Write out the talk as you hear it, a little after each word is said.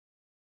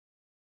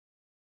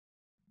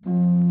The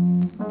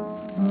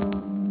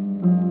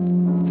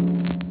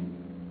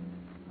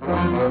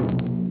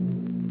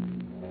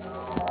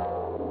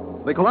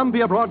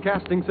Columbia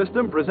Broadcasting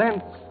System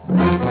presents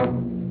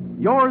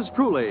Yours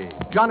truly,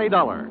 Johnny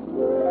Dollar.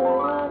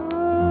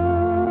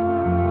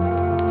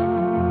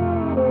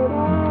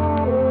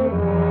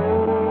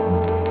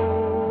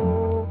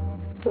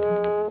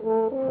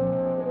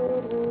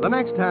 The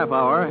next half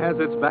hour has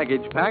its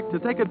baggage packed to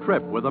take a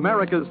trip with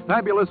America's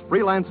fabulous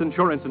freelance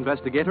insurance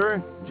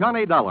investigator,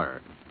 Johnny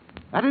Dollar.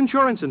 At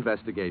insurance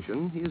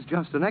investigation, he is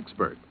just an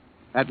expert.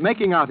 At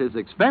making out his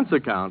expense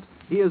account,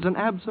 he is an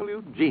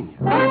absolute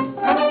genius.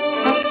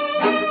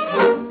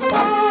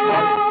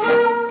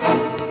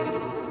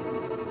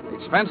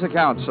 Expense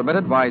account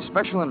submitted by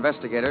Special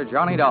Investigator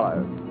Johnny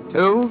Dollar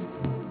to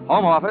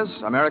Home Office,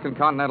 American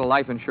Continental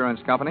Life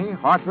Insurance Company,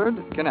 Hartford,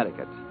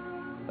 Connecticut.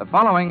 The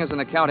following is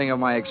an accounting of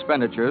my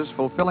expenditures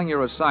fulfilling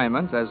your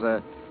assignment as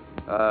a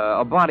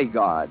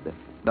bodyguard,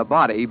 the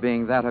body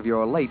being that of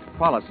your late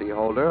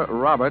policyholder,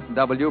 Robert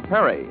W.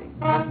 Perry.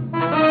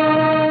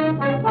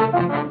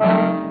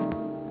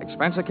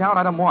 Expense account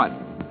item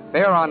 1.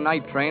 Fare on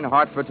night train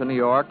Hartford to New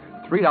York,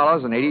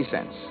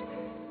 $3.80.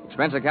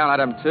 Expense account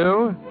item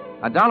 2.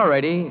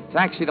 $1.80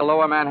 taxi to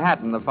Lower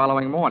Manhattan the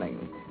following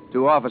morning.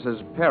 To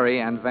officers Perry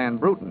and Van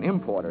Bruten,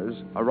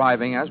 importers,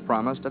 arriving as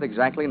promised at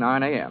exactly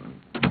 9 a.m.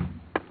 Good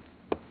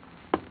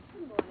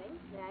morning.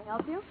 May I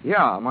help you?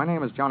 Yeah, my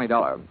name is Johnny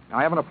Dollar.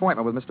 I have an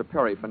appointment with Mr.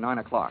 Perry for 9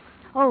 o'clock.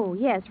 Oh,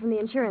 yes, from the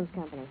insurance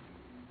company.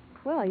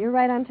 Well, you're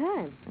right on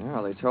time.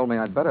 Yeah, they told me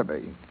I'd better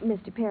be.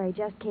 Mr. Perry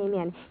just came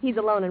in. He's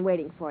alone and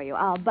waiting for you.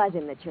 I'll buzz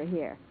him that you're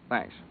here.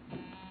 Thanks.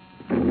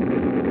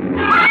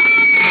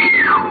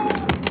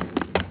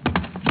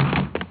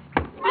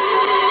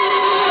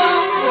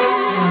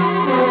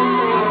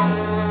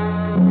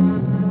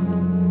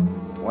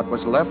 What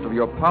was left of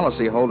your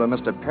policyholder,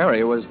 Mr.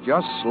 Perry, was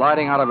just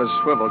sliding out of his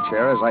swivel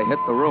chair as I hit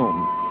the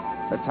room.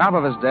 The top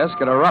of his desk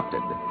had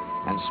erupted,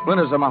 and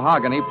splinters of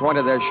mahogany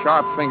pointed their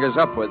sharp fingers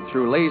upward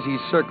through lazy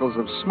circles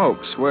of smoke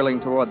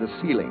swirling toward the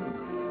ceiling.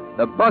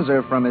 The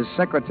buzzer from his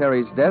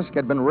secretary's desk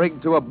had been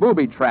rigged to a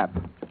booby trap.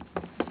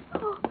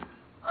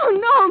 Oh,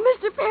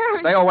 no, Mr. Perry.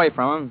 Stay away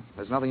from him.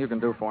 There's nothing you can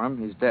do for him.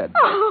 He's dead.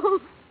 Oh,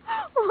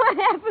 what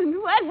happened?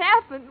 What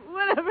happened?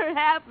 Whatever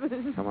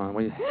happened? Come on,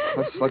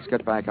 let's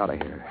get back out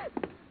of here.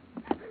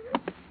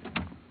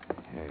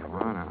 Here you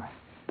are now.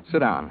 Sit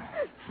down.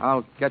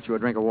 I'll get you a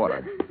drink of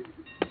water.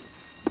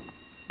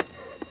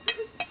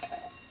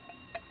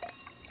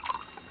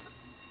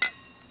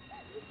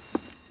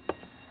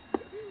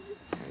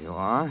 There you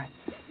are.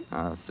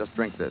 Just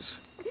drink this.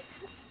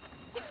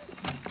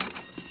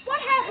 What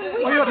happened?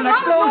 We heard an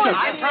explosion.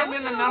 I turned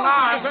in an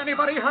alarm. Is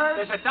anybody hurt?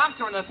 There's a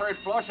doctor on the third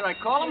floor. Should I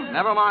call him?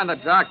 Never mind the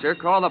doctor.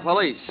 Call the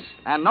police.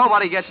 And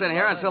nobody gets in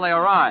here until they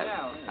arrive.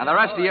 And the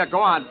rest of you, go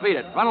on, beat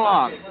it. Run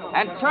along.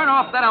 And turn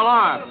off that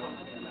alarm.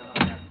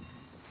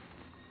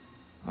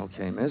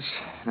 Okay, miss.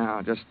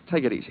 Now, just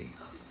take it easy.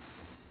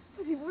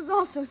 But it was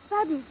all so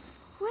sudden.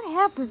 What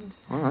happened?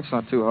 Well, that's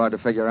not too hard to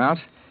figure out.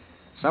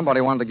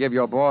 Somebody wanted to give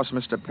your boss,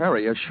 Mr.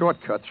 Perry, a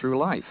shortcut through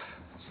life.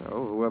 So,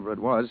 whoever it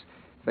was,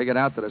 figured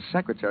out that his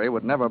secretary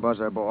would never buzz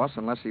her boss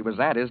unless he was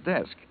at his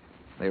desk.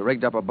 They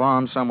rigged up a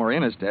bomb somewhere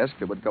in his desk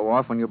that would go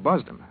off when you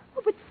buzzed him.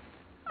 Oh, but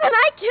then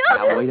I killed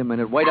him. Now,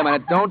 wait a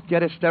minute. Don't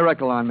get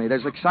hysterical on me.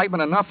 There's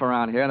excitement enough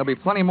around here, and there'll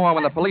be plenty more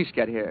when the police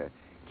get here.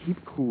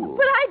 Keep cool.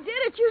 But I did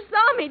it. You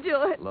saw me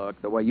do it.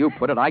 Look, the way you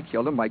put it, I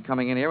killed him by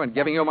coming in here and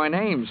giving you my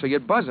name so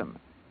you'd buzz him.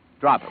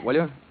 Drop it, will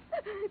you?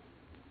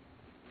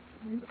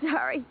 I'm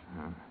sorry.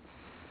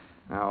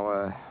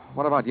 Now,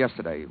 what about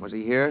yesterday? Was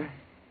he here?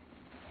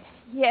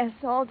 Yes,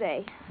 all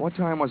day. What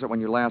time was it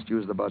when you last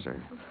used the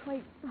buzzer?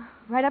 Wait,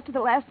 right up to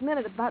the last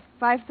minute, about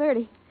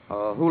 5:30.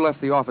 Who left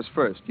the office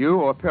first, you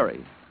or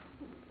Perry?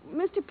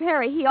 Mr.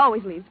 Perry, he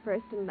always leaves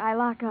first, and I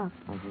lock up.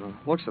 Well, from the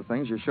looks of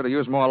things, you should have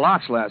used more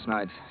locks last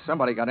night.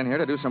 Somebody got in here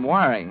to do some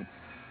wiring.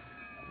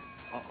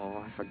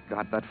 Uh-oh, I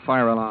forgot that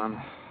fire alarm.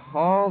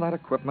 All that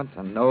equipment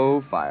and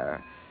no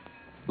fire.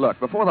 Look,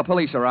 before the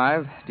police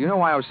arrive, do you know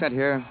why I was sent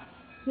here?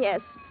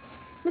 Yes.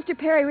 Mr.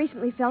 Perry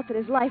recently felt that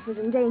his life was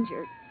in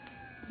danger.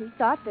 He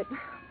thought that,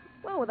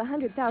 well, with a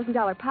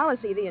 $100,000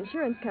 policy, the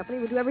insurance company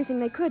would do everything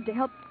they could to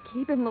help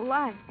keep him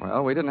alive.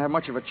 Well, we didn't have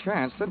much of a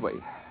chance, did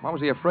we? What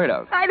was he afraid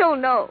of? I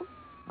don't know.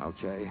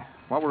 Okay.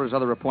 What were his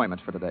other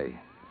appointments for today?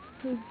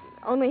 He's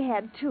only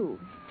had 2.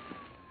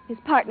 His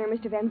partner,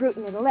 Mr. Van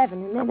Bruten, at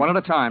 11, and then... One at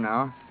a time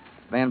now.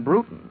 Van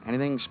Bruten.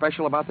 Anything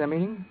special about their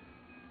meeting?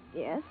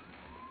 Yes.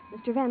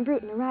 Mr. Van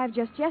Bruten arrived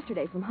just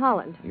yesterday from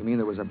Holland. You mean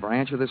there was a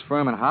branch of this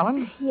firm in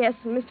Holland? Yes,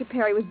 and Mr.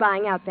 Perry was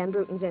buying out Van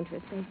Bruten's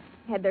interest. They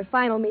had their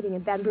final meeting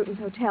at Van Bruten's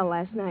hotel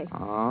last night.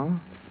 Oh?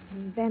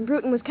 And Van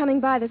Bruten was coming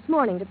by this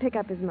morning to pick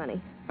up his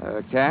money.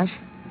 Cash?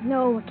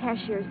 No, a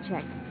cashier's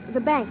check. The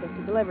bank is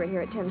to deliver it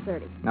here at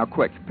 10:30. Now,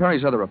 quick.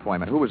 Perry's other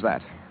appointment. Who was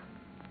that?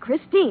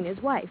 Christine,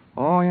 his wife.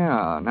 Oh,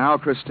 yeah. Now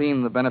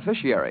Christine, the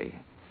beneficiary.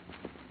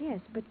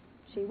 Yes, but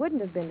she wouldn't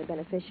have been the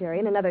beneficiary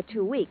in another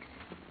 2 weeks.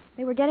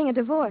 They were getting a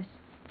divorce.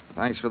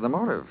 Thanks for the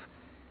motive.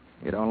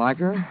 You don't like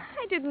her?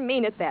 I didn't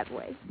mean it that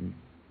way.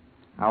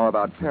 How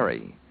about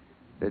Perry?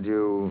 Did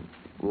you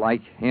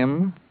like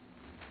him?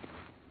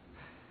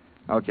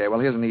 Okay, well,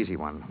 here's an easy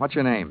one. What's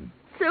your name?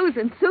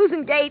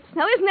 Susan Gates.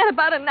 Now, isn't that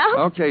about enough?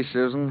 Okay,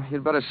 Susan,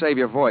 you'd better save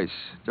your voice.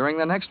 During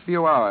the next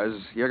few hours,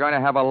 you're going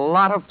to have a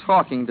lot of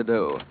talking to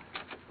do.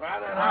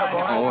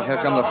 Oh, here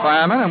come the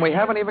firemen, and we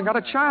haven't even got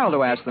a child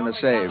to ask them to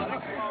save.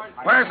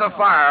 Where's the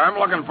fire? I'm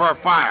looking for a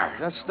fire.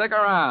 Just stick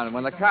around.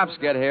 When the cops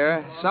get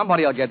here,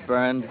 somebody will get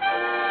burned.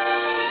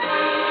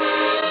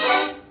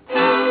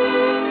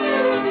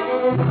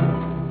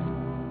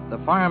 The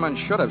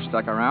firemen should have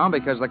stuck around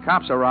because the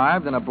cops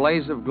arrived in a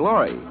blaze of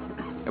glory.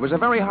 It was a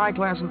very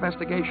high-class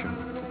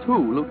investigation.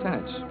 2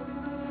 lieutenants.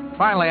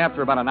 Finally,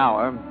 after about an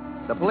hour,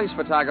 the police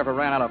photographer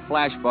ran out of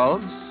flash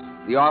bulbs,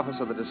 the office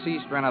of the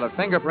deceased ran out of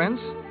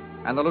fingerprints,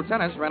 and the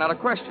lieutenants ran out of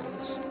questions.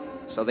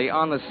 So the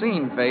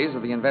on-the-scene phase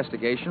of the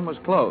investigation was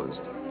closed.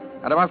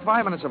 At about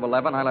 5 minutes of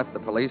 11, I left the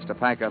police to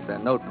pack up their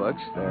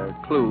notebooks, their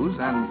clues,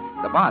 and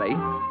the body,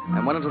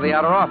 and went into the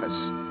outer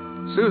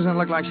office. Susan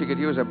looked like she could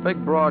use a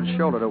big, broad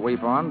shoulder to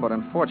weep on, but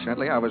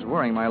unfortunately, I was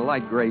wearing my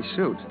light gray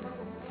suit.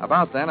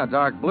 About then, a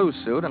dark blue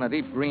suit and a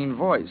deep green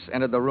voice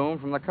entered the room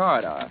from the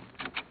corridor.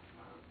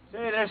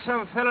 Say, there's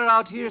some feller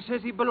out here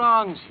says he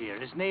belongs here.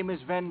 His name is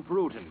Van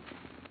Bruten.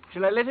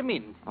 Shall I let him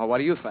in? Oh, what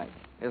do you think?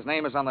 His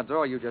name is on the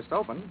door you just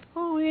opened.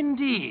 Oh,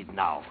 indeed,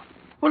 now.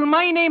 Well,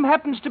 my name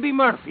happens to be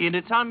Murphy, and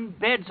it's on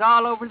beds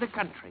all over the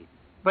country.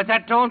 But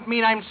that don't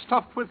mean I'm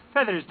stuffed with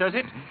feathers, does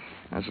it?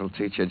 This'll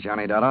teach you,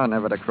 Johnny Dollar,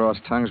 never to cross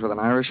tongues with an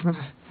Irishman.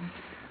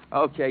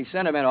 Okay,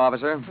 send him in,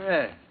 officer.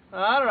 Yeah.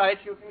 All right,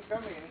 you can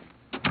come in.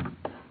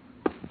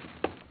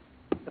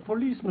 The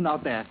policeman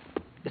out there.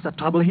 Is there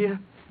trouble here?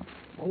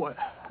 Oh,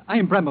 I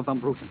am Bremer Van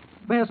Bruten.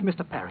 Where's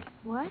Mr. Perry?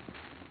 What?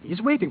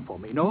 He's waiting for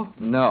me, no?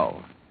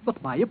 No.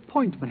 But my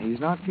appointment. He's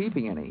not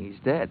keeping any. He's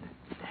dead.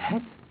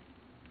 Dead?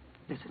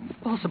 This is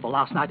impossible.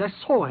 Last night I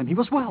saw him. He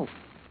was well.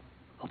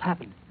 What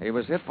happened? He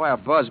was hit by a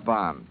buzz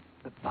bomb.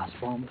 The bus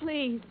bomb?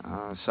 Please.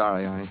 Oh,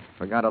 sorry. I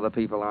forgot other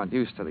people aren't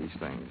used to these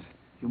things.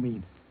 You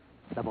mean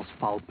that was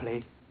foul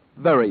play?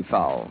 Very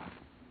foul.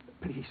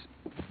 Please,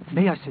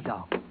 may I sit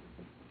down?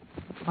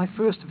 My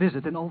first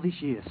visit in all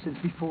these years, since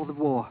before the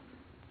war.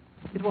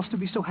 It was to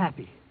be so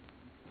happy.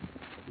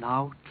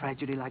 Now,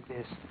 tragedy like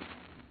this.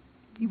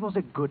 He was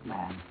a good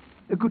man,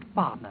 a good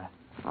partner.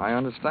 I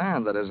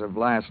understand that as of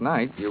last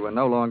night, you were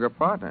no longer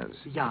partners.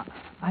 Yeah,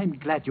 I'm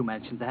glad you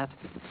mentioned that.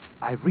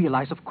 I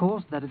realize, of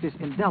course, that it is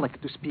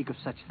indelicate to speak of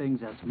such things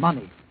as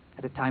money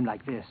at a time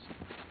like this.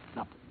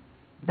 But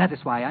that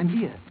is why I'm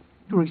here,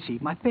 to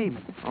receive my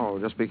payment. Oh,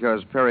 just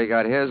because Perry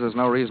got his, there's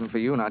no reason for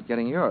you not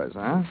getting yours,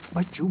 huh?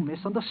 But you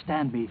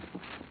misunderstand me.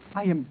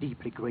 I am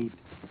deeply grieved.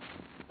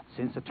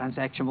 Since the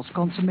transaction was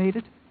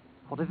consummated,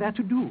 what is there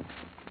to do?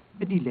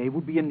 A delay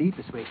would be a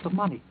needless waste of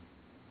money.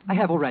 I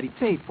have already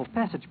paid for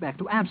passage back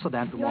to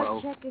Amsterdam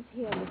tomorrow. Your check is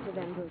here, Mr.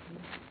 Van Bruten.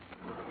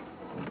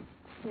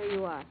 Here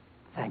you are.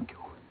 Thank you.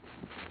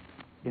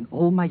 In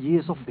all my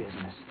years of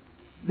business,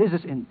 this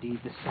is indeed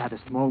the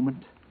saddest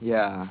moment.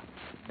 Yeah,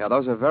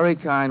 those are very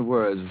kind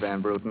words,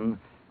 Van Bruten,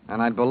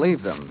 and I'd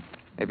believe them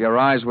if your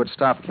eyes would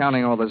stop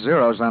counting all the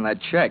zeros on that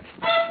check.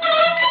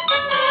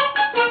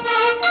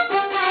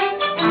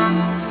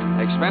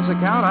 Expense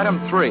account,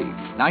 item 3,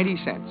 90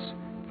 cents.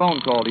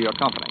 Phone call to your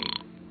company.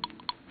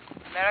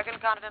 American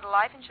Continental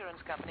Life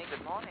Insurance Company,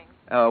 good morning.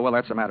 Oh, well,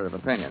 that's a matter of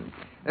opinion.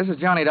 This is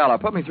Johnny Dollar.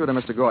 Put me through to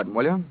Mr. Gordon,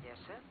 will you? Yes,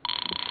 sir.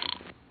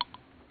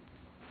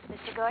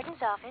 Mr.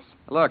 Gordon's office.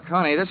 Look,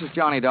 honey, this is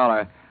Johnny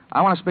Dollar.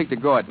 I want to speak to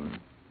Gordon.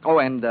 Oh,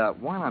 and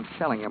while I'm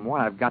telling him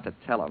what I've got to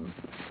tell him,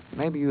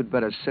 maybe you'd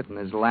better sit in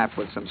his lap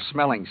with some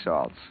smelling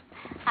salts.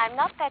 I'm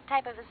not that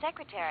type of a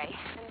secretary.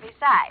 And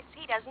besides,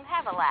 he doesn't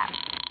have a lap.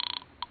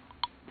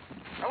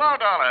 Hello,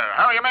 Dollar.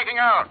 How are you making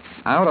out?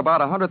 Out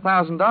about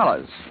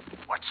 $100,000.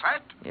 What's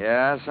that?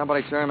 Yeah,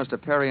 somebody turned Mr.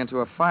 Perry into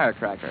a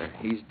firecracker.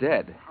 He's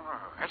dead. Oh,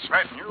 that's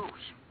bad news.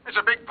 It's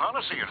a big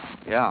policy, you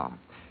know. Yeah.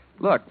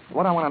 Look,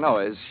 what I want to know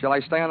is, shall I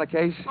stay on the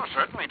case? Oh,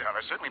 certainly,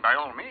 Dollar. Certainly, by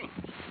all means.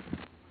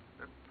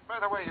 By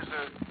the way, is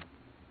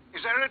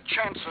there a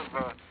chance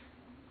of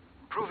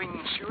proving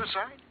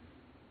suicide?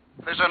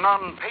 There's a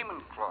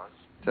non-payment clause.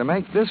 To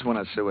make this one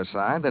a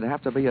suicide, there'd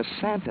have to be a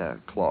Santa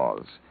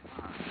Claus.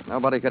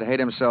 Nobody could hate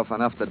himself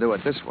enough to do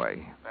it this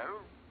way.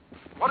 Well,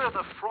 what are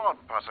the fraud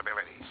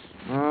possibilities?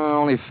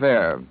 Only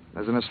fair.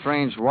 There's an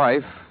estranged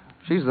wife.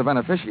 She's the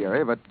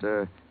beneficiary, but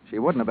she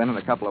wouldn't have been in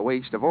a couple of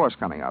weeks. Divorce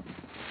coming up.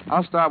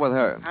 I'll start with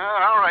her.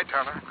 All right,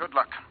 Dollar. Good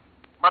luck.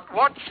 But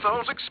watch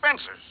those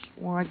expenses.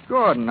 Why,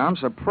 Gordon, I'm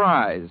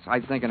surprised. I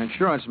think an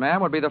insurance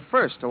man would be the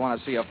first to want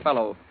to see a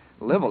fellow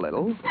live a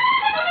little.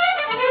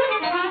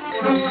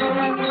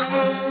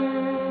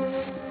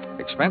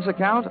 Expense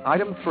account,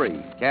 item 3.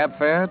 Cab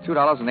fare,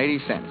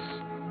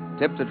 $2.80.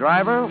 Tip to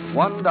driver,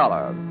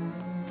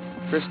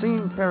 $1.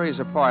 Christine Perry's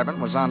apartment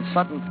was on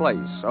Sutton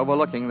Place,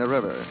 overlooking the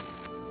river.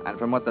 And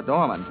from what the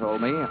doorman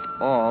told me,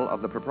 all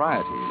of the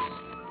proprieties.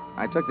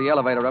 I took the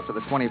elevator up to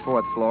the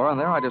 24th floor, and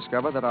there I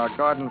discovered that our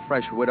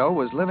garden-fresh widow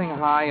was living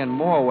high in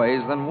more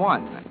ways than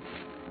one.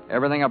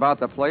 Everything about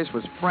the place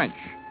was French.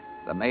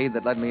 the maid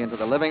that led me into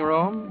the living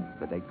room,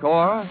 the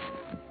decor,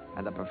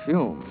 and the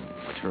perfume,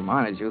 which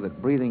reminded you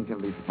that breathing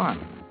can be fun.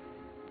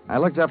 I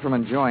looked up from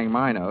enjoying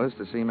my nose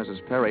to see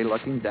Mrs. Perry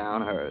looking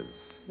down hers.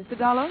 Mr.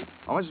 Dollar,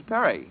 Oh, Mrs.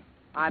 Perry.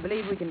 I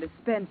believe we can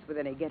dispense with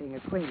any getting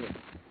acquainted.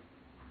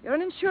 You're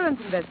an insurance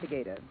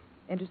investigator,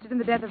 interested in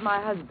the death of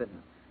my husband.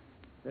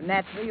 So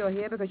naturally, you're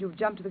here because you've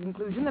jumped to the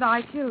conclusion that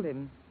I killed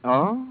him.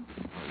 Oh?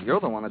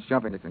 You're the one that's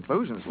jumping to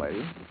conclusions,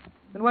 lady.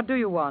 Then what do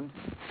you want?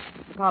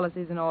 The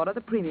policy's in order.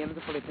 The premiums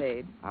are fully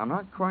paid. I'm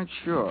not quite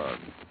sure.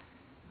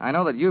 I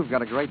know that you've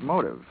got a great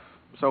motive.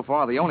 So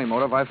far, the only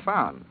motive I've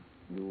found.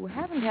 You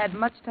haven't had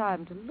much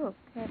time to look,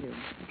 have you?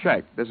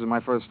 Check. This is my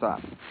first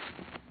stop.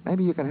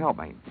 Maybe you can help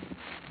me.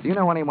 Do you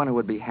know anyone who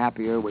would be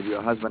happier with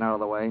your husband out of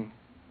the way?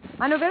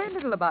 I know very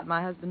little about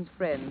my husband's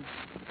friends,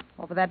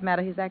 or for that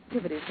matter, his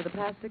activities for the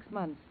past 6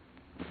 months.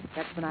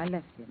 That's when I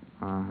left him.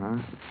 Uh-huh.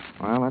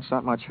 Well, that's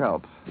not much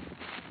help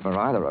for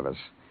either of us.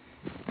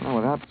 Well,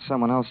 without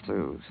someone else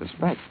to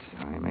suspect,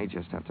 I may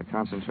just have to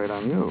concentrate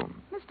on you.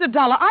 Mr.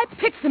 Dollar, I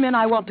picked the men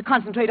I want to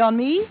concentrate on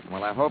me.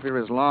 Well, I hope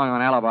you're as long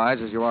on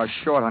alibis as you are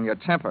short on your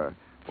temper.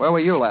 Where were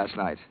you last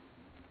night?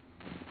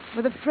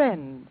 With a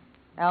friend,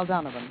 Al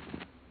Donovan.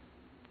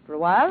 For a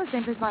while, the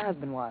same place my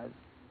husband was.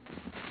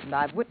 And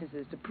I've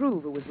witnesses to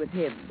prove who was with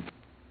him.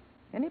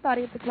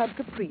 Anybody at the Club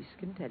Caprice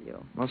can tell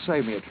you. Well,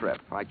 save me a trip.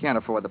 I can't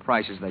afford the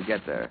prices they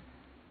get there.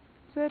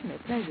 Certainly,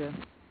 pleasure.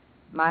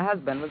 My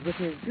husband was with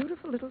his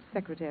beautiful little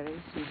secretary,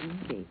 Susan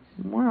Gates.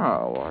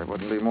 Well, I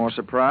wouldn't be more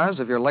surprised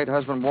if your late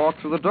husband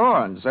walked through the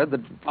door and said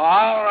that...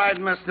 All right,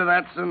 mister,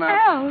 that's enough.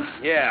 Al!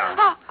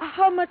 Yeah.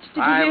 How much did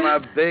you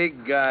I'm give? a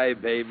big guy,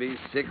 baby,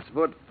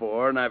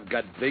 6'4", and I've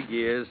got big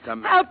ears to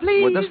match. Al,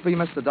 please. Would this be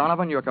Mr.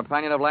 Donovan, your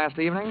companion of last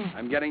evening?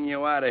 I'm getting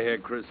you out of here,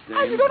 Christine.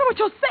 Al, you don't know what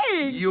you're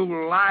saying. You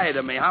lie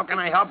to me. How can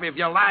I help you if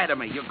you lie to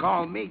me? You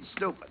call me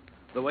stupid.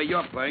 The way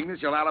you're playing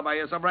this, you'll alibi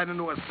yourself right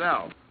into a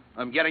cell.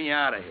 I'm getting you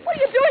out of here. What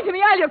are you doing to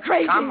me, Al? You're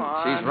crazy. Come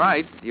on. She's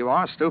right. You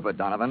are stupid,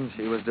 Donovan.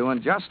 She was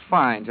doing just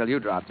fine till you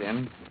dropped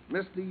in.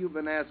 Mister, you've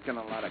been asking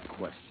a lot of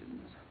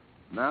questions.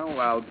 Now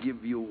I'll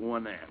give you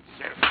one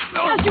answer.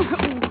 Al, you...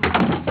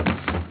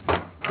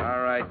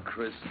 All right,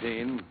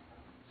 Christine.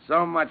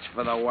 So much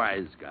for the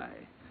wise guy.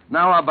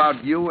 Now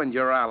about you and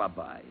your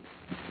alibi.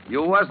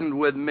 You wasn't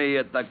with me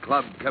at the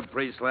Club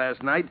Caprice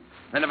last night,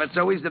 and if it's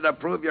so easy to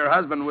prove your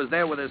husband was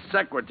there with his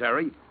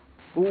secretary,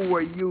 who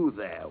were you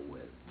there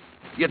with?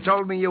 You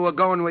told me you were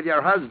going with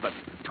your husband,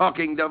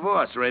 talking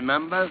divorce,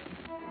 remember?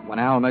 When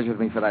Al measured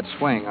me for that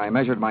swing, I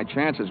measured my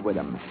chances with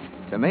him.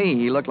 To me,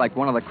 he looked like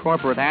one of the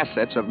corporate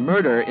assets of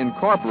Murder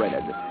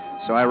Incorporated.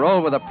 So I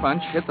rolled with a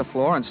punch, hit the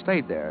floor, and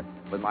stayed there,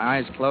 with my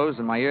eyes closed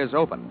and my ears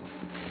opened.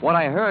 What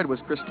I heard was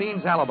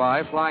Christine's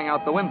alibi flying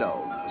out the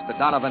window, Mr.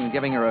 Donovan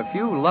giving her a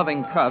few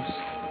loving cuffs,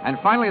 and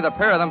finally the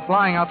pair of them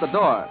flying out the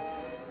door.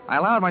 I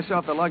allowed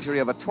myself the luxury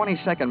of a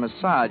 20-second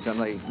massage on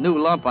the new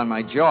lump on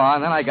my jaw,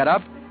 and then I got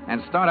up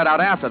and started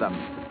out after them.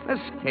 This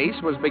case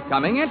was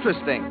becoming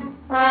interesting.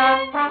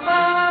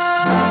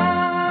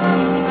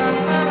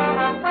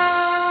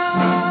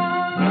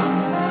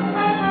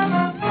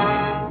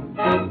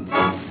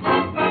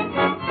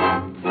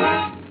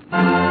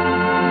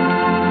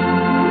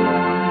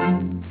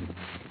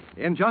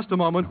 In just a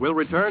moment, we'll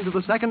return to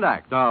the second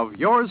act of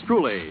Yours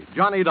Truly,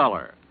 Johnny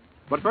Dollar.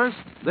 But first,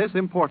 this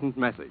important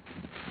message.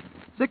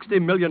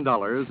 $60 million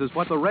is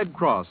what the Red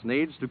Cross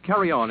needs to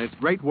carry on its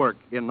great work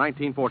in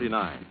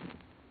 1949.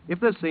 If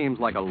this seems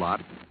like a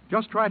lot,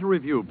 just try to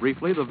review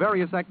briefly the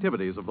various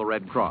activities of the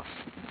Red Cross.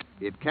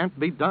 It can't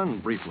be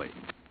done briefly.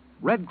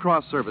 Red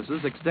Cross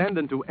services extend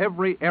into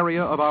every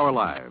area of our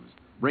lives,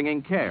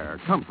 bringing care,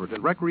 comfort,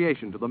 and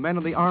recreation to the men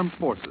of the armed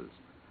forces,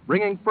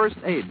 bringing first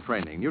aid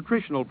training,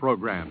 nutritional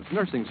programs,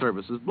 nursing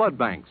services, blood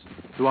banks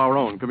to our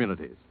own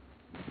communities.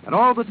 And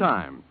all the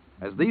time,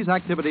 as these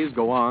activities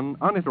go on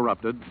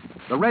uninterrupted,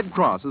 the Red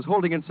Cross is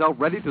holding itself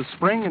ready to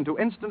spring into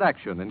instant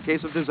action in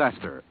case of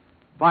disaster.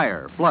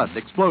 Fire, flood,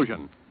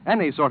 explosion,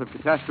 any sort of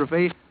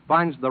catastrophe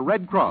finds the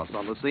Red Cross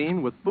on the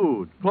scene with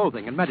food,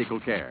 clothing, and medical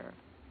care.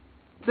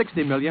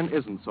 $60 million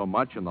isn't so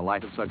much in the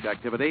light of such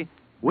activity.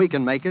 We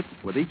can make it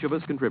with each of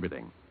us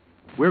contributing.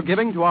 We're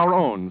giving to our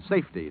own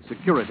safety,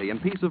 security,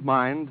 and peace of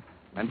mind,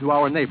 and to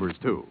our neighbors,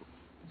 too.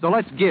 So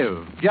let's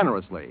give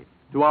generously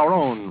to our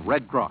own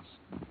Red Cross.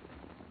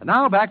 And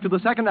now back to the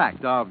second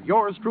act of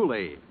Yours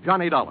Truly,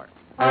 Johnny Dollar.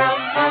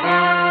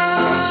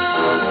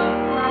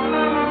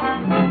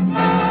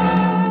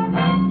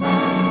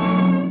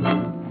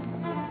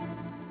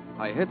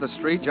 I hit the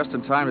street just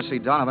in time to see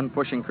Donovan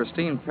pushing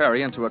Christine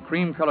Perry into a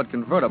cream-colored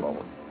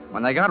convertible.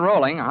 When they got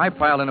rolling, I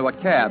piled into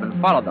a cab and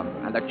followed them,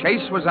 and the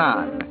chase was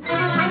on.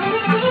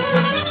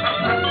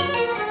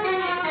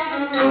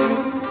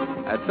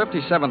 At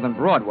 57th and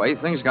Broadway,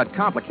 things got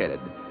complicated.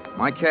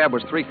 My cab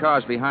was 3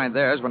 cars behind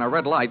theirs when a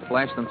red light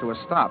flashed them to a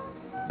stop.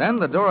 Then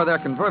the door of their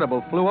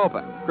convertible flew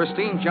open.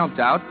 Christine jumped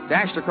out,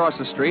 dashed across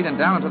the street, and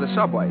down to the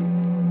subway.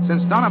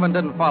 Since Donovan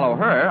didn't follow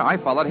her, I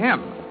followed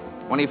him.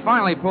 When he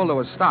finally pulled to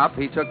a stop,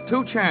 he took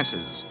 2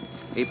 chances.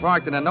 He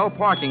parked in a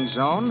no-parking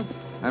zone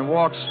and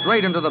walked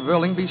straight into the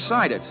building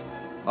beside it.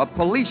 a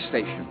police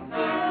station.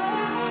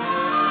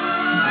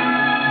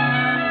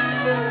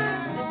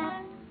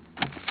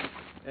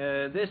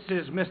 This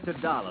is Mr.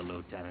 Dollar,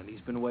 Lieutenant.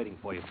 He's been waiting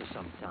for you for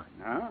some time.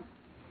 Huh?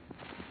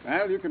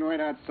 Well, you can wait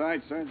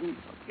outside, Sergeant.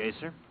 Okay,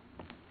 sir.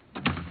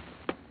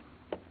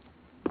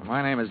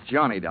 My name is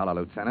Johnny Dollar,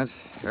 Lieutenant.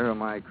 Here are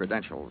my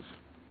credentials.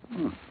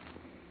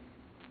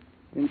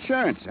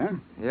 Insurance, huh?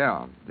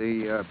 Yeah,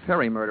 the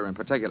Perry murder in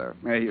particular.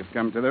 Well, you've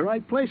come to the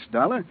right place,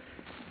 Dollar.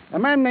 A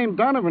man named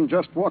Donovan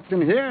just walked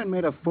in here and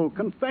made a full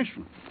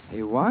confession.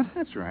 He what?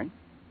 That's right.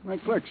 My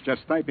clerk's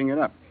just typing it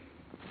up.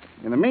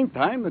 In the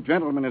meantime, the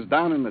gentleman is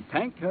down in the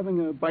tank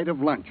having a bite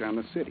of lunch on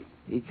the city.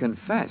 He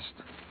confessed.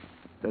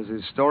 Does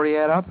his story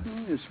add up?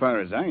 As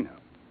far as I know.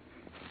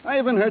 I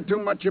haven't heard too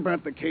much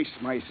about the case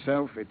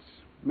myself. It's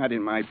not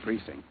in my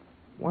precinct.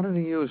 What did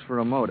he use for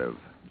a motive?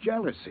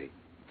 Jealousy.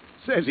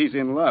 Says he's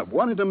in love.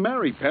 Wanted to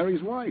marry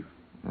Perry's wife.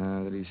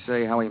 Did he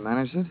say how he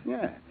managed it?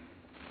 Yeah.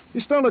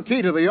 He stole a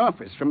key to the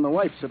office from the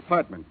wife's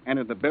apartment,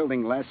 entered the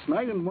building last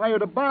night, and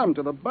wired a bomb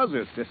to the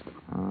buzzer system.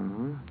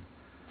 Uh-huh.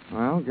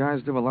 Well,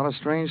 guys do a lot of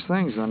strange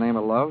things in the name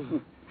of love.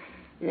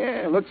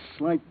 Yeah, looks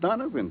like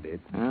Donovan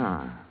did.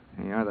 Yeah.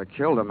 He either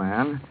killed a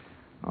man,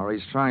 or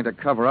he's trying to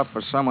cover up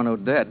for someone who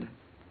did.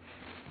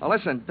 Now,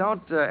 listen,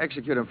 don't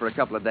execute him for a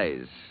couple of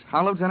days.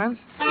 Huh, Lieutenant?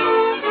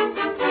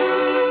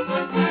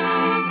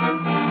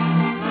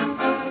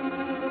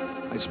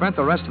 I spent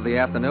the rest of the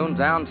afternoon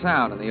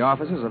downtown in the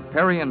offices of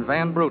Perry and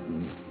Van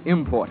Bruten,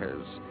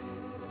 importers.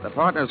 The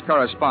partners'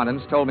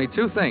 correspondents told me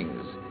two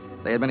things.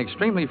 They had been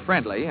extremely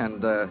friendly,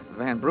 and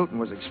Van Bruten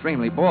was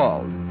extremely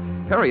bald.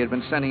 Perry had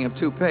been sending him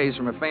toupees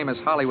from a famous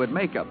Hollywood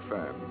makeup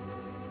firm.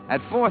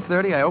 At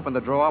 4:30, I opened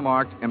the drawer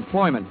marked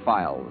Employment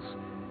Files.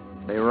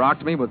 They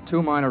rocked me with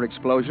two minor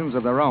explosions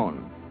of their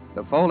own.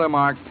 The folder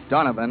marked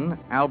Donovan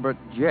Albert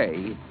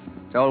J.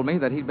 told me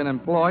that he'd been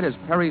employed as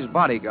Perry's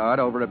bodyguard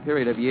over a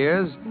period of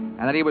years and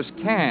that he was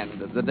canned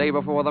the day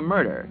before the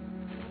murder.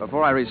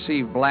 Before I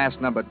received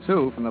blast number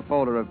 2 from the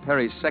folder of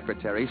Perry's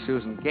secretary,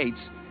 Susan Gates,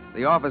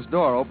 the office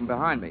door opened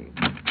behind me.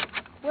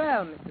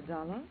 Well, Mr.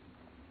 Dollar,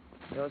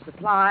 you're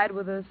supplied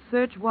with a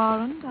search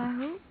warrant, I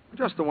hope?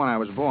 Just the one I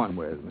was born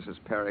with, Mrs.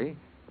 Perry.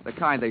 The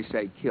kind they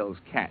say kills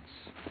cats.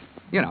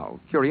 You know,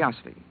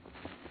 curiosity.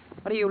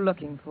 What are you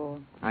looking for?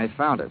 I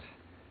found it.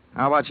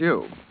 How about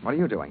you? What are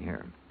you doing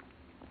here?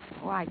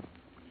 Oh,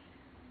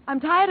 I'm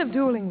tired of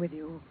dueling with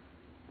you.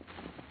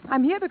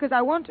 I'm here because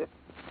I want to...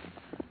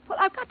 Well,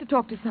 I've got to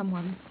talk to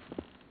someone.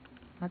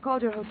 I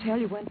called your hotel.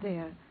 You went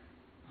there.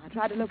 I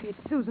tried to locate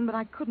Susan, but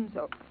I couldn't,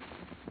 so...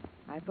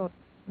 I thought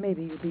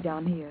maybe you'd be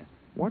down here.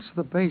 What's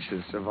the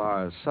basis of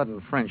our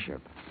sudden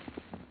friendship?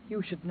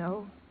 You should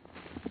know.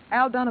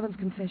 Al Donovan's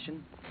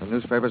confession. The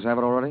newspapers have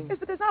it already? Yes,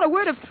 but there's not a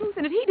word of truth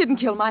in it. He didn't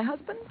kill my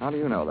husband. How do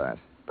you know that?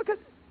 Because...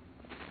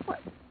 Why,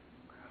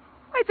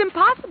 it's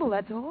impossible,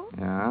 that's all.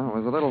 Yeah, it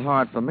was a little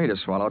hard for me to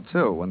swallow,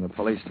 too, when the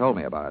police told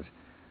me about it.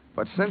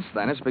 But since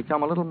then, it's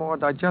become a little more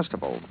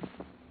digestible.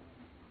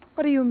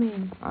 What do you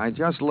mean? I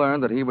just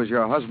learned that he was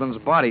your husband's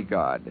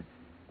bodyguard.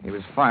 He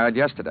was fired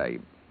yesterday.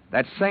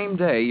 That same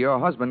day, your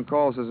husband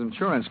calls his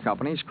insurance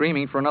company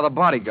screaming for another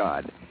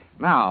bodyguard.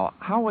 Now,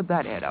 how would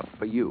that add up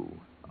for you?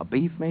 A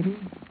beef, maybe?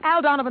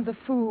 Al Donovan's a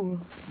fool.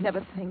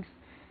 Never thinks.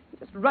 He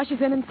just rushes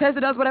in and says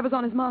or does whatever's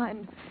on his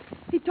mind.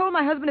 He told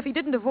my husband if he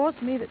didn't divorce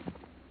me that...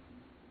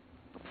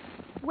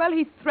 Well,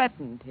 he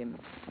threatened him.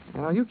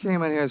 You know, you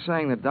came in here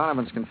saying that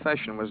Donovan's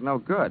confession was no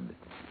good,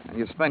 and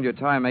you spend your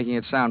time making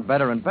it sound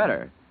better and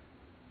better.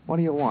 What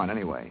do you want,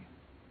 anyway?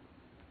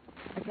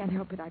 I can't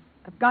help it.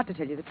 I've got to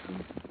tell you the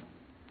truth.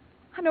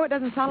 I know it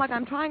doesn't sound like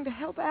I'm trying to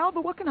help Al,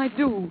 but what can I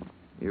do?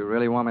 You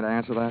really want me to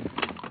answer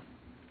that?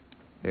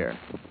 Here.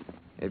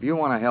 If you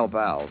want to help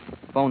Al,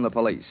 phone the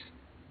police.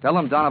 Tell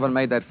them Donovan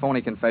made that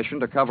phony confession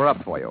to cover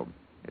up for you.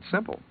 It's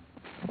simple.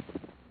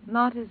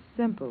 Not as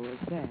simple as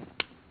that.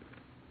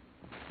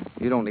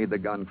 You don't need the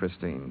gun,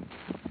 Christine.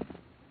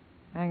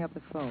 Hang up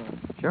the phone.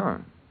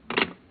 Sure.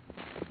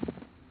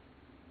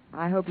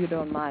 I hope you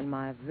don't mind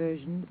my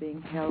aversion to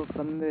being held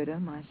for murder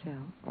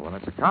myself. Well,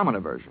 that's a common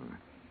aversion.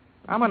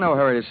 I'm in no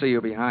hurry to see you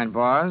behind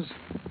bars.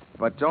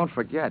 But don't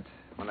forget,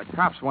 when the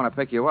cops want to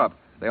pick you up,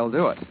 they'll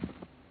do it.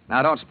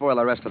 Now, don't spoil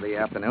the rest of the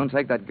afternoon.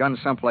 Take that gun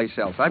someplace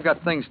else. I've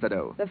got things to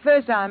do. The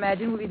first, I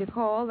imagine, will be the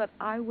call that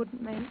I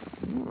wouldn't make.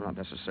 Well, not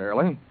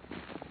necessarily.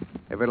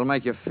 If it'll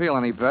make you feel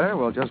any better,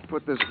 we'll just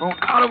put this phone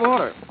out of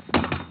order.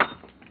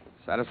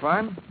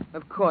 Satisfied?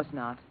 Of course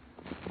not.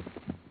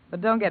 But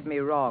don't get me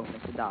wrong,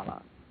 Mr.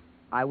 Dollar.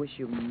 I wish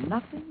you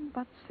nothing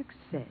but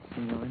success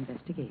in your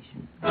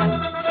investigation.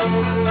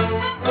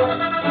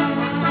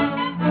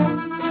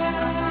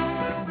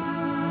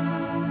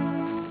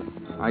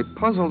 I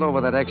puzzled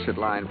over that exit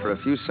line for a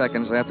few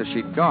seconds after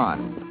she'd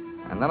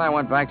gone, and then I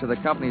went back to the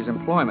company's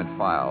employment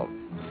file,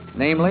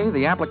 namely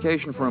the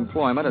application for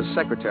employment as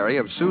secretary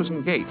of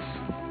Susan Gates.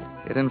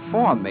 It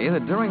informed me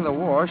that during the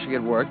war she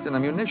had worked in a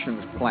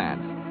munitions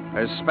plant.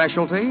 Her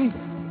specialty?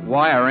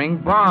 Wiring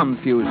bomb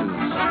fuses.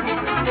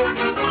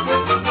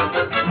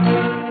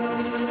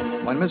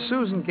 When Miss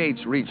Susan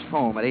Gates reached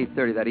home at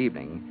 8:30 that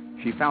evening,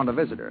 she found a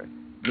visitor.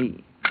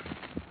 Me.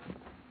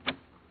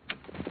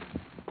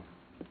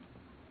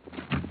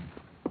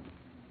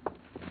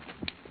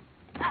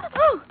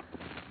 Oh!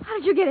 How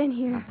did you get in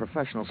here? A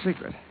professional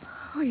secret.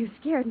 Oh, you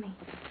scared me.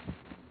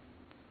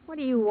 What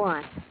do you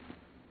want?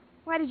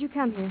 Why did you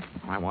come here?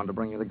 I wanted to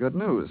bring you the good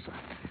news.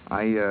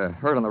 I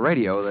heard on the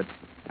radio that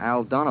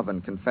Al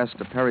Donovan confessed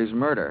to Perry's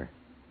murder.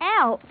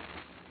 Al!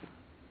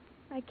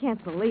 I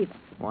can't believe it.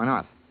 Why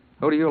not?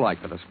 Who do you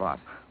like for the spot?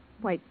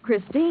 Why,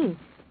 Christine.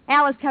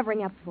 Al is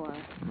covering up for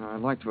her.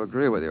 I'd like to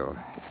agree with you.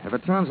 If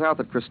it turns out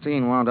that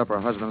Christine wound up her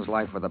husband's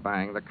life with a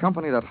bang, the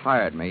company that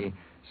hired me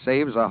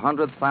saves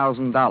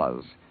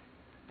 $100,000.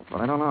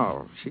 But I don't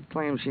know. She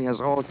claims she has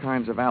all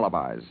kinds of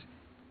alibis.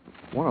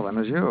 One of them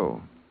is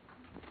you.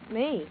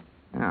 Me?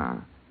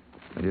 Yeah.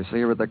 Did you see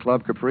her at the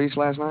Club Caprice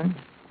last night?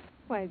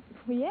 Why,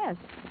 yes.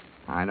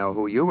 I know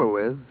who you were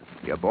with.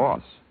 Your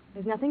boss.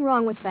 There's nothing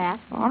wrong with that.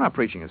 Oh, I'm not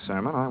preaching a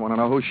sermon. I want to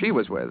know who she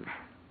was with.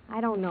 I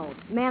don't know.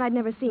 A man I'd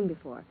never seen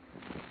before.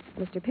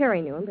 Mr.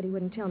 Perry knew him, but he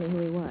wouldn't tell me who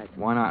he was.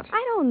 Why not?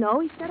 I don't know.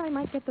 He said I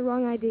might get the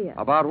wrong idea.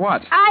 About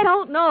what? I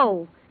don't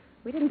know.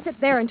 We didn't sit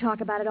there and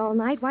talk about it all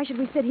night. Why should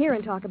we sit here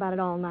and talk about it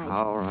all night?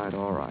 All right,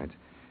 all right.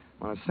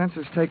 When a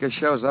census taker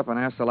shows up and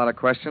asks a lot of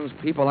questions,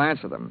 people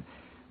answer them.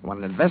 When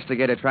an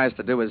investigator tries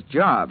to do his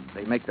job,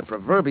 they make the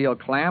proverbial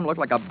clam look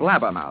like a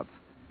blabbermouth.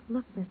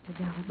 Look, Mr.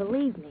 Dollar,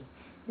 believe me,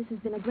 this has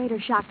been a greater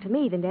shock to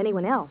me than to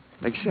anyone else.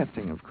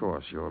 Excepting, of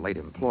course, your late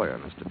employer,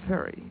 Mr.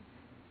 Perry.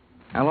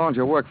 How long did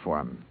you work for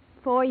him?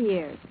 4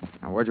 years.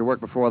 Now, where'd you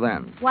work before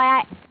then?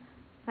 Why,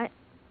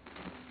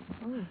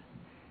 Oh.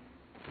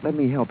 Let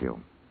me help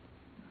you.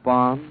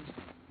 Bombs,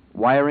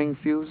 wiring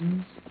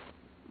fuses.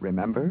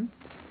 Remember?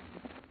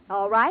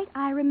 All right,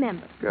 I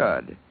remember.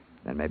 Good.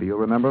 Then maybe you'll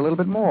remember a little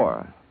bit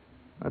more.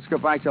 Let's go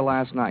back to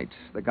last night.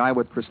 The guy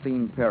with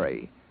Christine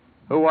Perry.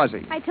 Who was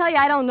he? I tell you,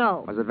 I don't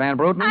know. Was it Van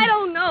Bruten? I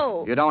don't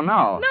know. You don't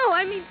know? No,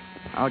 I mean...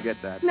 I'll get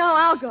that. No,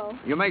 I'll go.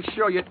 You make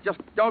sure you just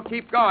don't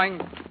keep going.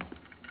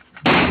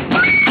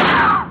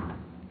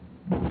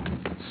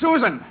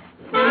 Susan!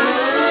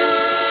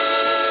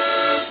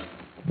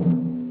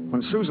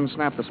 When Susan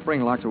snapped the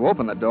spring lock to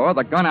open the door,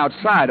 the gun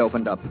outside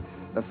opened up.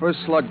 The first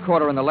slug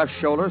caught her in the left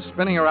shoulder,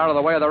 spinning her out of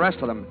the way of the rest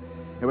of them.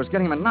 It was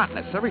getting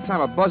monotonous. Every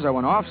time a buzzer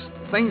went off,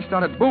 things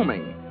started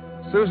booming.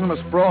 Susan was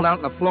sprawled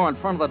out on the floor in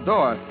front of the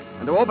door,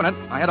 and to open it,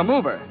 I had to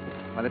move her.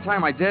 By the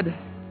time I did,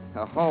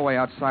 the hallway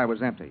outside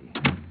was empty.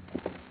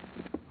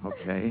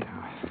 Okay.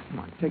 Come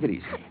on, take it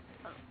easy.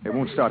 It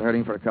won't start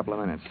hurting for a couple of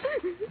minutes.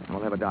 And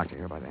we'll have a doctor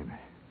here by then.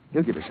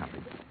 He'll give you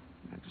something.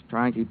 Just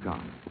try and keep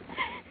calm.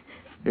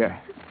 Here,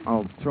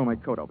 I'll throw my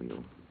coat over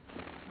you.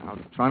 Now,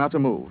 try not to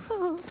move.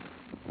 Oh.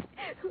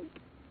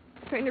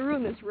 Trying to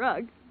ruin this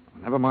rug.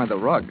 Never mind the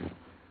rug.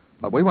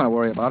 What we want to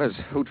worry about is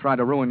who tried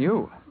to ruin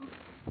you.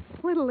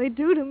 What'll they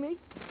do to me?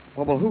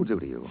 What will who do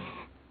to you?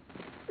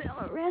 They'll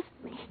arrest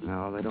me.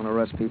 No, they don't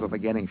arrest people for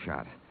getting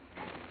shot.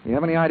 You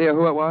have any idea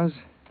who it was?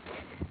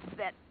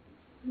 That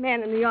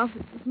man in the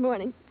office this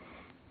morning.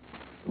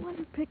 The one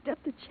who picked up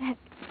the check.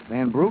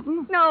 Van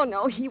Bruten?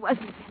 No, he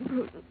wasn't Van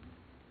Bruten.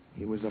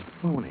 He was a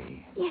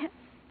phony. Yes.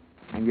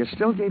 And you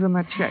still gave him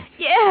that check?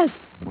 Yes.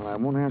 Well, I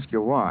won't ask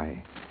you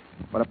why.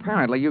 But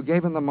apparently you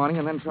gave him the money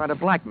and then tried to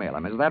blackmail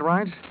him. Is that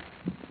right?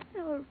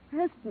 They'll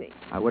arrest me.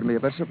 I wouldn't be a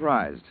bit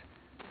surprised.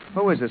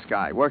 Who is this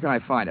guy? Where can I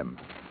find him?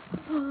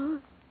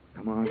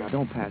 Come on, now,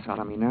 don't pass out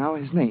on me now.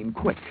 His name,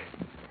 quick.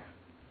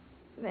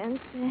 Van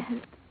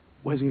Sant.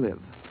 Where's he live?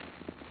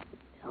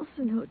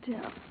 Nelson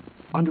Hotel.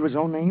 Under his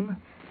own name?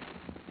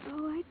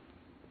 Oh, I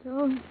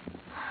don't.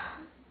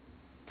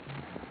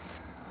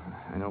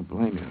 I don't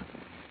blame you.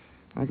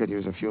 I could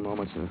use a few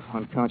moments of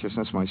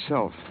unconsciousness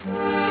myself.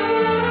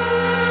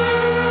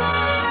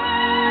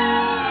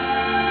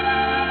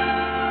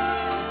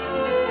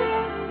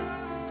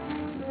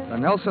 The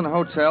Nelson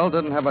Hotel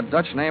didn't have a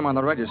Dutch name on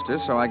the register,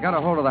 so I got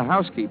a hold of the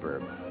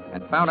housekeeper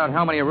and found out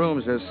how many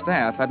rooms her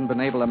staff hadn't been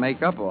able to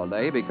make up all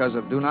day because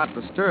of do not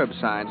disturb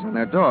signs on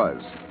their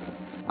doors.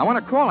 I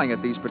went calling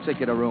at these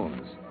particular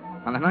rooms.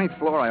 On the 9th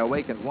floor, I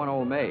awakened one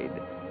old maid.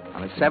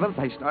 On the 7th,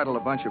 I startled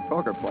a bunch of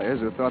poker players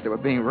who thought they were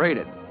being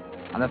raided.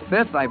 On the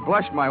 5th, I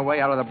blushed my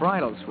way out of the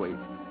bridal suite.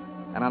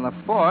 And on the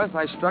 4th,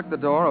 I struck the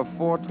door of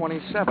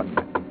 427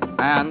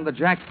 and the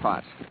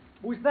jackpot.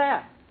 Who's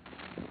there?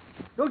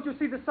 Don't you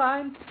see the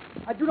sign?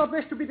 I do not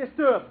wish to be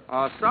disturbed.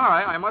 Oh,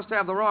 sorry, I must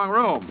have the wrong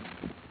room.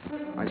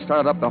 I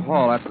started up the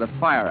hall after the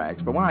fire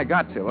axe, but when I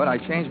got to it, I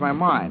changed my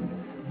mind.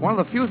 One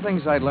of the few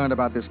things I'd learned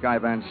about this guy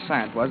Van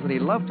Sant was that he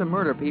loved to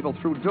murder people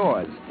through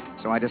doors,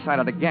 so I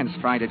decided against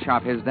trying to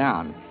chop his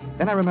down.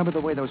 Then I remembered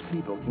the way those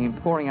people came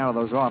pouring out of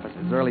those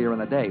offices earlier in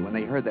the day when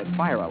they heard that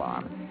fire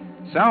alarm.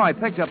 So I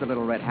picked up the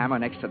little red hammer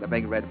next to the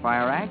big red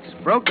fire axe,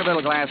 broke the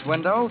little glass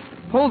window,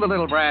 pulled the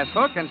little brass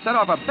hook, and set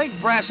off a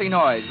big brassy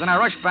noise. Then I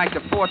rushed back to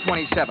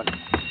 427.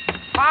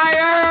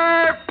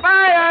 Fire!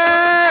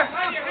 Fire!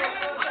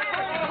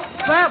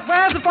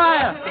 Where's the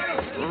fire?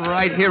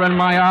 Right here in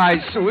my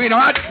eyes,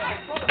 sweetheart.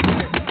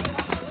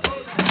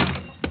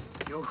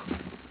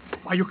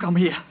 Why you come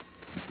here?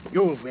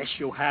 You wish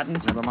you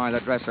hadn't. Never mind the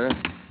dresser.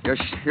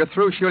 You're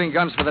through shooting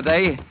guns for the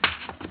day.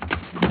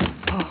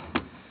 Oh.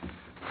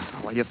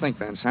 What do you think,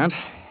 Vincent?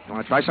 You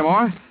want to try some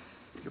more?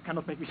 You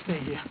cannot make me stay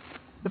here.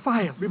 The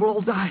fire, we will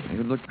all die.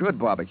 You look good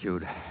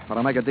barbecued, but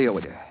I'll make a deal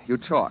with you. You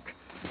talk.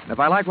 And if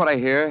I like what I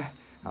hear,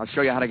 I'll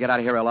show you how to get out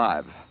of here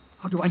alive.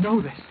 How do I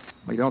know this?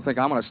 Well, you don't think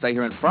I'm going to stay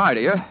here and fry,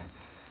 do you?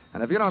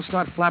 And if you don't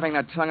start flapping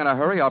that tongue in a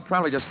hurry, I'll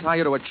probably just tie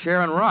you to a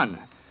chair and run.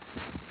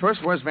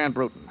 First, where's Van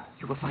Bruten?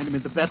 You will find him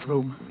in the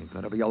bedroom. He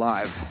better be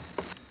alive.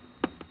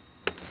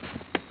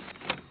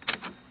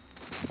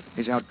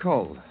 He's out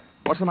cold.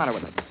 What's the matter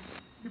with him?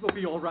 He will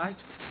be all right.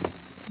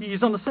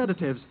 He's on the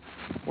sedatives.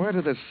 Where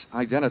did this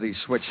identity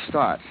switch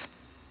start?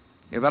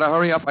 You better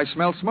hurry up. I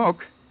smell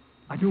smoke.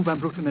 I knew Van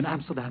Bruten in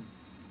Amsterdam.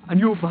 I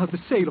knew about the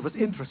sale of his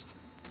interest.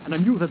 And I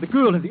knew that the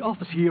girl in the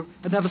office here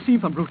had never seen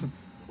Van Bruten.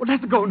 Well,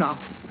 let's go now.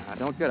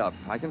 Don't get up.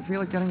 I can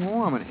feel it getting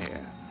warm in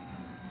here.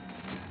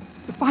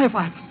 The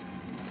firefighters.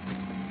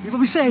 We will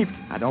be saved.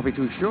 Now, don't be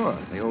too sure.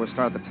 They always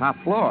start at the top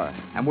floor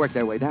and work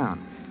their way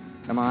down.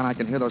 Come on, I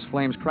can hear those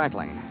flames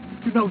crackling.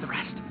 You know the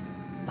rest.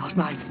 Last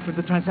night, when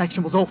the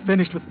transaction was all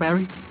finished with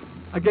Barry,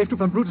 I gave to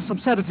Van Bruten some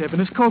sedative in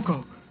his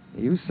cocoa.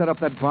 You set up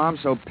that bomb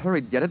so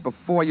Perry'd get it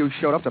before you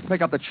showed up to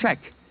pick up the check.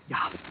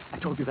 Yeah, I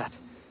told you that.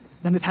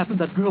 Then it happened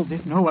that girl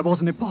didn't know I was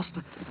an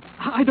imposter.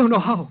 I don't know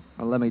how.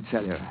 Well, let me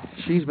tell you.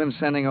 She's been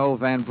sending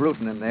old Van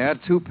Bruten in there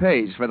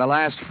toupees for the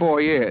last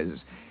 4 years.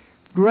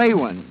 Gray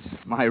ones,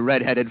 my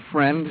red-headed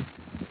friend.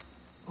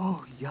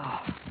 Oh, yeah.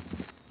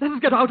 Let us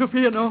get out of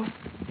here, no?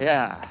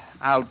 Yeah,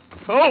 out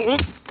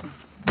cold.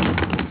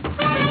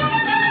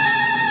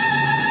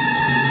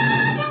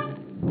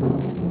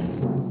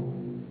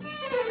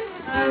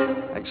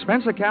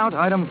 Expense account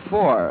item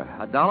 4,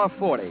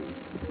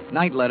 $1.40.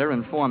 Night letter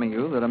informing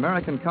you that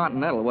American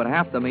Continental would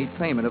have to meet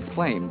payment of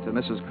claim to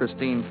Mrs.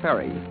 Christine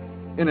Perry,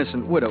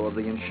 innocent widow of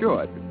the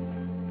insured.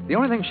 The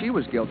only thing she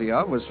was guilty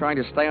of was trying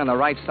to stay on the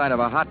right side of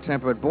a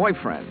hot-tempered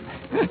boyfriend.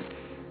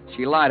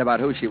 She lied about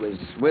who she was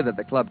with at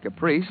the Club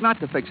Caprice, not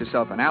to fix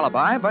herself an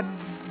alibi, but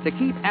to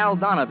keep Al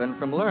Donovan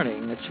from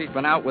learning that she'd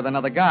been out with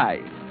another guy.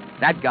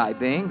 That guy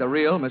being the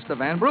real Mr.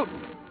 Van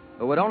Bruten,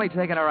 who had only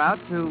taken her out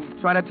to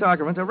try to talk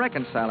her into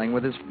reconciling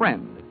with his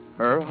friend,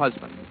 her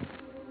husband.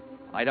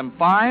 Item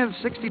 5,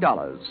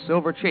 $60,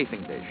 silver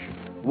chafing dish.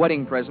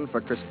 Wedding present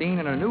for Christine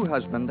and her new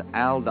husband,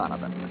 Al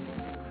Donovan.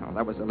 Well,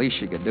 that was the least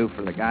she could do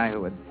for the guy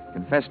who had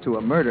confessed to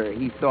a murder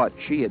he thought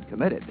she had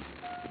committed.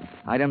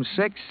 Item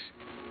 6,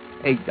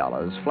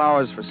 $8,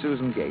 flowers for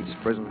Susan Gates,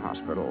 prison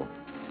hospital.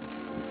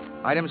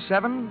 Item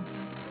 7,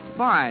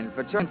 fine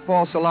for turning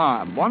false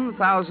alarm,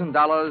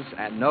 $1,000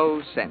 and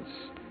no cents.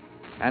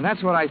 And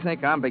that's what I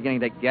think I'm beginning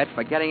to get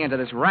for getting into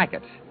this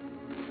racket.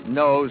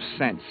 No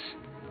sense.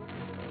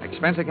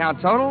 Expense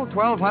account total,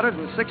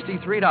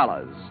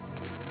 $1,263.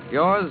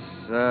 Yours,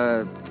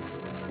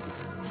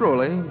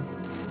 truly,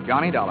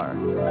 Johnny Dollar.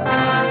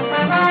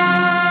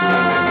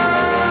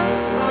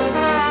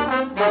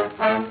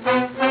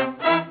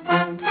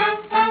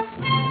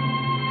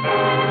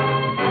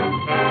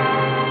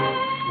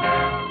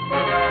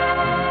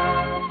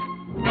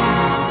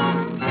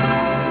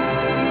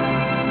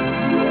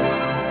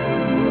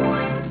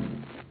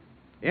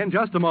 In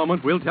just a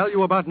moment, we'll tell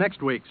you about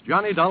next week's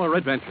Johnny Dollar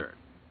Adventure.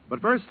 But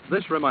first,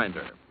 this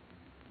reminder.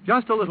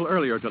 Just a little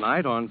earlier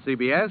tonight on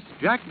CBS,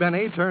 Jack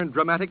Benny turned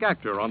dramatic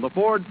actor on the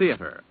Ford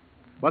Theater.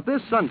 But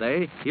this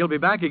Sunday, he'll be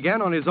back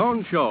again on his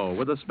own show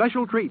with a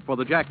special treat for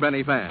the Jack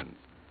Benny fans.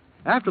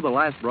 After the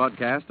last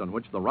broadcast on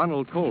which the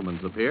Ronald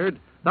Colmans appeared,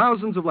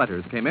 thousands of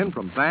letters came in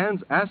from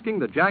fans asking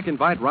that Jack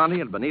invite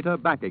Ronnie and Benita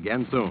back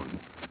again soon.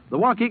 The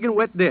Waukegan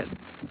Wit did,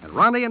 and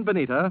Ronnie and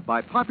Benita,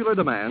 by popular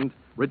demand,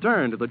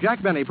 returned to the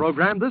Jack Benny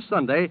program this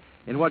Sunday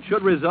in what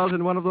should result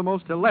in one of the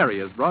most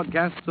hilarious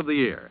broadcasts of the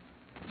year.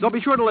 So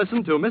be sure to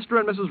listen to Mr.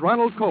 and Mrs.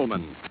 Ronald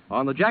Colman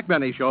on the Jack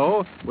Benny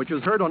Show, which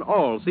is heard on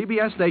all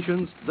CBS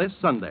stations this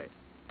Sunday.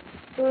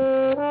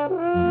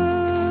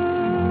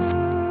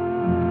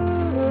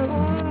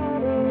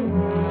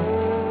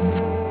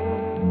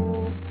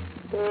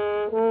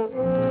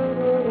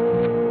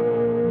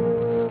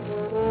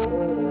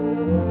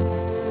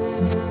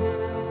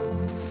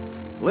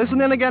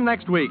 Listen in again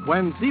next week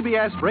when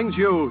CBS brings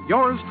you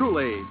Yours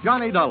Truly,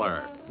 Johnny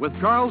Dollar, with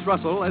Charles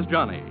Russell as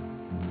Johnny.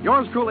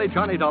 Yours Truly,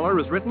 Johnny Dollar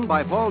is written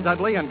by Paul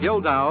Dudley and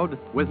Gil Dowd,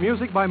 with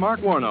music by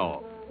Mark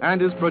Warnow,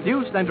 and is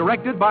produced and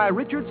directed by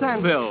Richard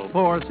Sanville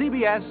for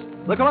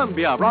CBS, the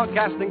Columbia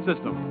Broadcasting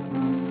System.